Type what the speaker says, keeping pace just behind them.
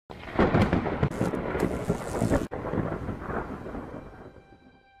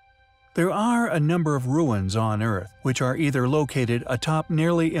There are a number of ruins on Earth which are either located atop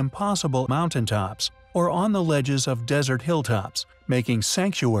nearly impossible mountaintops or on the ledges of desert hilltops, making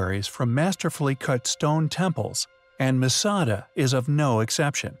sanctuaries from masterfully cut stone temples, and Masada is of no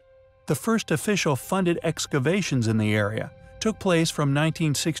exception. The first official funded excavations in the area took place from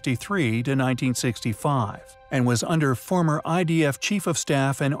 1963 to 1965 and was under former IDF Chief of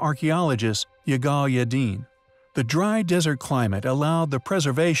Staff and archaeologist Yigal Yadin. The dry desert climate allowed the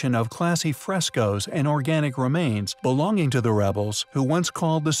preservation of classy frescoes and organic remains belonging to the rebels who once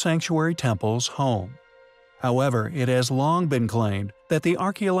called the sanctuary temples home. However, it has long been claimed that the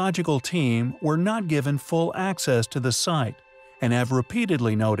archaeological team were not given full access to the site and have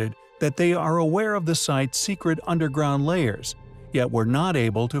repeatedly noted that they are aware of the site's secret underground layers, yet were not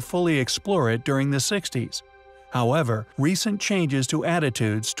able to fully explore it during the 60s. However, recent changes to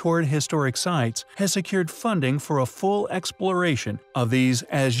attitudes toward historic sites has secured funding for a full exploration of these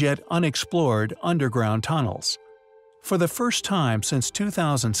as yet unexplored underground tunnels. For the first time since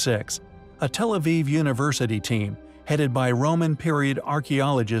 2006, a Tel Aviv University team, headed by Roman period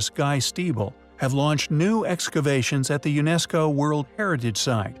archaeologist Guy Stiebel, have launched new excavations at the UNESCO World Heritage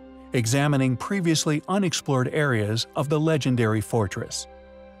Site, examining previously unexplored areas of the legendary fortress.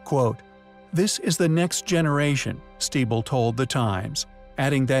 Quote, "This is the next generation," Stiebel told The Times,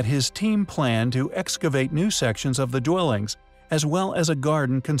 adding that his team planned to excavate new sections of the dwellings, as well as a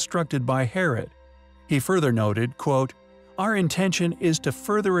garden constructed by Herod. He further noted, quote, "Our intention is to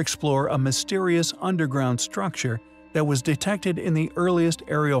further explore a mysterious underground structure that was detected in the earliest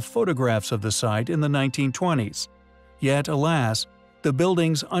aerial photographs of the site in the 1920s. Yet, alas, the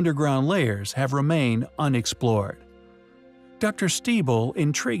building's underground layers have remained unexplored." Dr. Stiebel,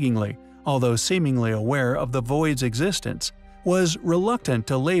 intriguingly, although seemingly aware of the void's existence, was reluctant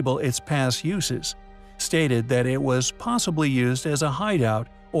to label its past uses, stated that it was possibly used as a hideout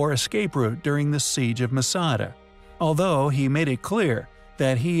or escape route during the Siege of Masada, although he made it clear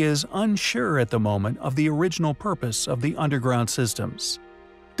that he is unsure at the moment of the original purpose of the underground systems.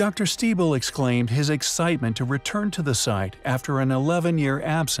 Dr. Stiebel exclaimed his excitement to return to the site after an 11-year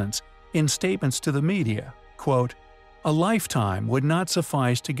absence in statements to the media, quote, "A lifetime would not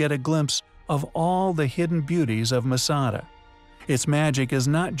suffice to get a glimpse of all the hidden beauties of Masada. Its magic is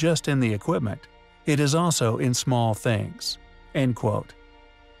not just in the equipment, it is also in small things." End quote.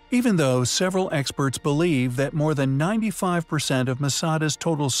 Even though several experts believe that more than 95% of Masada's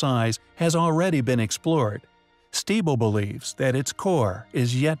total size has already been explored, Stiebel believes that its core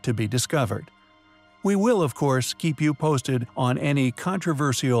is yet to be discovered. We will, of course, keep you posted on any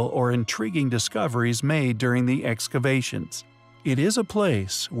controversial or intriguing discoveries made during the excavations. It is a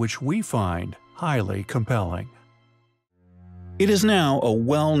place which we find highly compelling. It is now a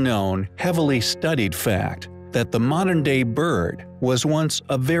well-known, heavily studied fact that the modern-day bird was once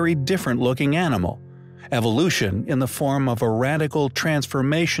a very different-looking animal. Evolution in the form of a radical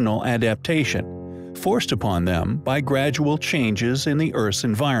transformational adaptation, forced upon them by gradual changes in the Earth's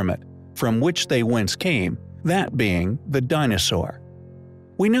environment, from which they whence came, that being the dinosaur.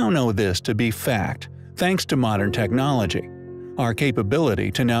 We now know this to be fact thanks to modern technology. Our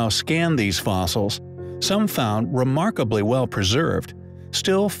capability to now scan these fossils, some found remarkably well preserved,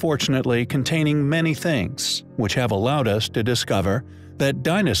 still fortunately containing many things, which have allowed us to discover that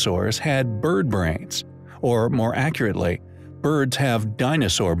dinosaurs had bird brains, or more accurately, birds have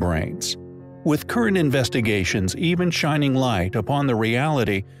dinosaur brains. With current investigations even shining light upon the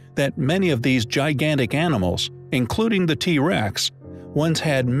reality that many of these gigantic animals, including the T-Rex, once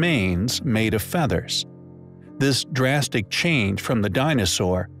had manes made of feathers. This drastic change from the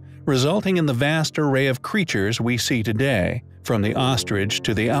dinosaur, resulting in the vast array of creatures we see today, from the ostrich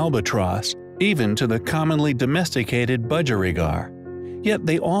to the albatross, even to the commonly domesticated budgerigar. Yet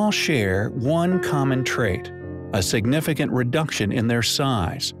they all share one common trait: a significant reduction in their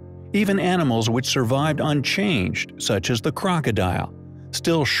size. Even animals which survived unchanged, such as the crocodile,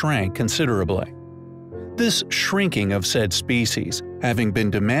 still shrank considerably. This shrinking of said species having been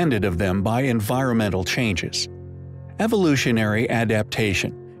demanded of them by environmental changes. Evolutionary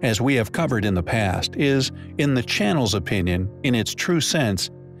adaptation, as we have covered in the past, is, in the channel's opinion, in its true sense,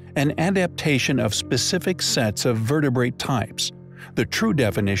 an adaptation of specific sets of vertebrate types, the true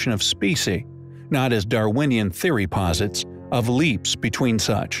definition of species, not as Darwinian theory posits, of leaps between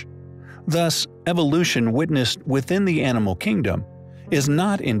such. Thus, evolution witnessed within the animal kingdom is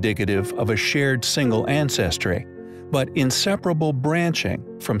not indicative of a shared single ancestry, but inseparable branching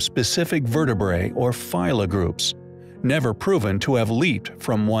from specific vertebrae or phyla groups, never proven to have leaped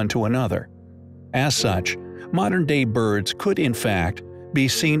from one to another. As such, modern-day birds could in fact be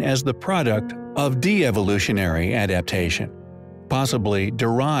seen as the product of de-evolutionary adaptation. possibly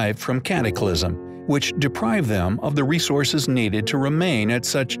derived from cataclysm, which deprived them of the resources needed to remain at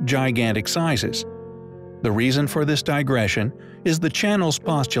such gigantic sizes. The reason for this digression is the channel's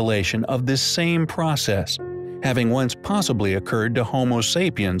postulation of this same process, having once possibly occurred to Homo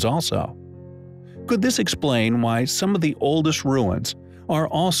sapiens also. Could this explain why some of the oldest ruins are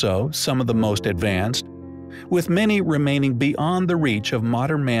also some of the most advanced, with many remaining beyond the reach of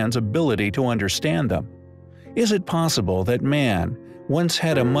modern man's ability to understand them? Is it possible that man once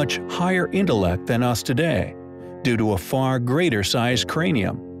had a much higher intellect than us today, due to a far greater sized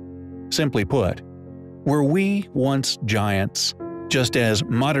cranium? Simply put, were we once giants, just as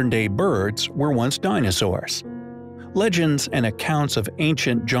modern-day birds were once dinosaurs? Legends and accounts of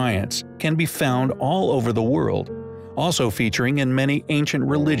ancient giants can be found all over the world, also featuring in many ancient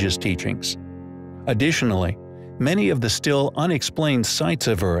religious teachings. Additionally, many of the still unexplained sites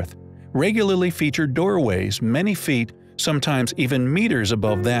of Earth regularly feature doorways many feet, sometimes even meters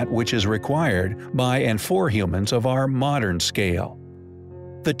above that which is required by and for humans of our modern scale.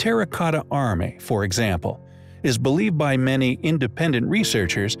 The Terracotta Army, for example, is believed by many independent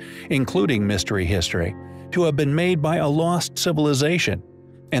researchers, including Mystery History, to have been made by a lost civilization,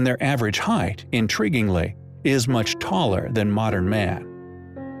 and their average height, intriguingly, is much taller than modern man.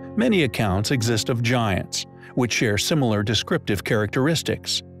 Many accounts exist of giants, which share similar descriptive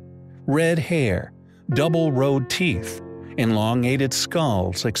characteristics: red hair, double-rowed teeth, elongated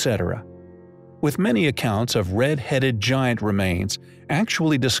skulls, etc., with many accounts of red-headed giant remains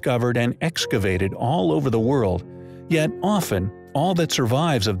actually discovered and excavated all over the world, yet often all that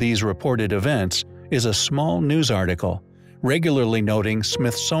survives of these reported events is a small news article, regularly noting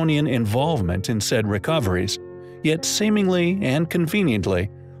Smithsonian involvement in said recoveries, yet seemingly and conveniently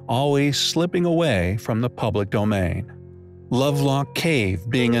always slipping away from the public domain. Lovelock Cave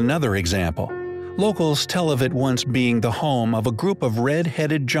being another example. Locals tell of it once being the home of a group of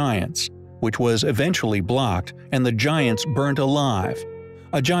red-headed giants, which was eventually blocked and the giants burnt alive.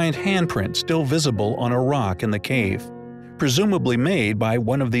 A giant handprint still visible on a rock in the cave, presumably made by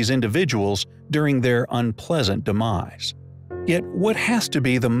one of these individuals during their unpleasant demise. Yet what has to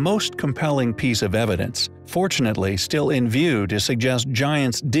be the most compelling piece of evidence, fortunately still in view to suggest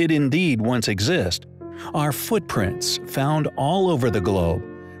giants did indeed once exist, are footprints found all over the globe,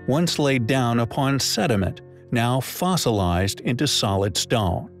 once laid down upon sediment, now fossilized into solid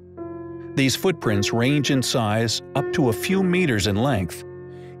stone. These footprints range in size up to a few meters in length,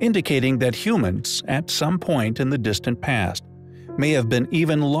 indicating that humans, at some point in the distant past, may have been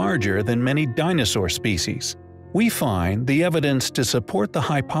even larger than many dinosaur species. We find the evidence to support the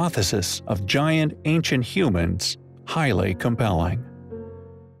hypothesis of giant ancient humans highly compelling.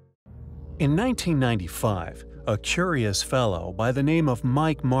 In 1995, a curious fellow by the name of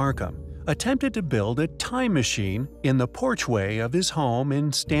Mike Markham attempted to build a time machine in the porchway of his home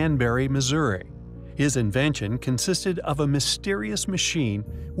in Stanberry, Missouri. His invention consisted of a mysterious machine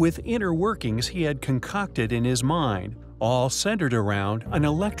with inner workings he had concocted in his mind, all centered around an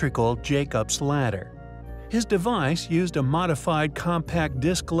electrical Jacob's ladder. His device used a modified compact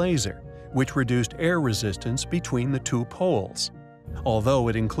disc laser, which reduced air resistance between the two poles, although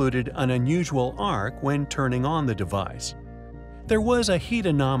it included an unusual arc when turning on the device. There was a heat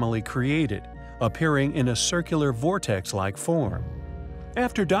anomaly created, appearing in a circular vortex-like form.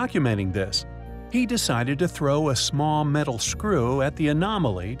 After documenting this, he decided to throw a small metal screw at the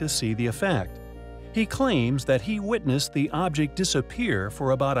anomaly to see the effect. He claims that he witnessed the object disappear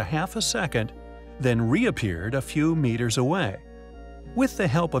for about a half a second, then reappeared a few meters away. With the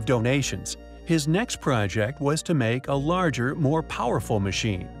help of donations, his next project was to make a larger, more powerful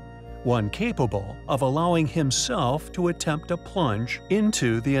machine, one capable of allowing himself to attempt a plunge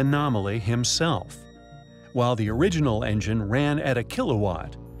into the anomaly himself. While the original engine ran at a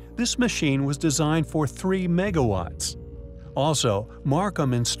kilowatt, this machine was designed for 3 megawatts. Also,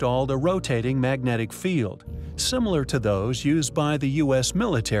 Markham installed a rotating magnetic field, similar to those used by the U.S.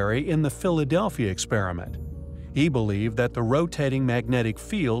 military in the Philadelphia experiment. He believed that the rotating magnetic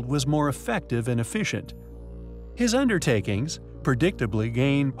field was more effective and efficient. His undertakings predictably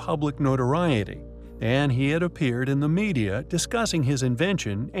gained public notoriety, and he had appeared in the media discussing his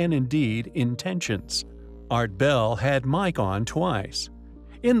invention and indeed intentions. Art Bell had Mike on twice.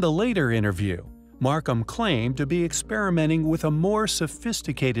 In the later interview, Markham claimed to be experimenting with a more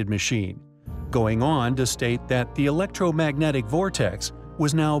sophisticated machine, going on to state that the electromagnetic vortex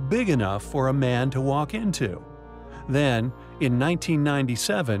was now big enough for a man to walk into. Then, in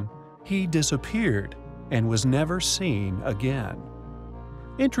 1997, he disappeared and was never seen again.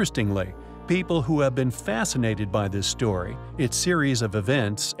 Interestingly, people who have been fascinated by this story, its series of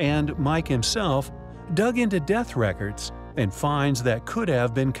events, and Mike himself dug into death records and finds that could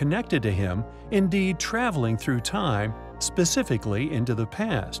have been connected to him, indeed traveling through time, specifically into the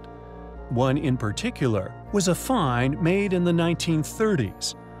past. One in particular was a find made in the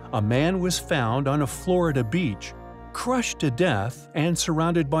 1930s. A man was found on a Florida beach, crushed to death and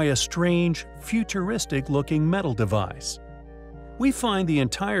surrounded by a strange, futuristic-looking metal device. We find the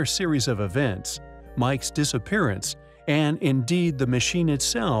entire series of events, Mike's disappearance, and indeed the machine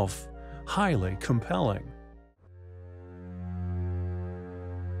itself, highly compelling.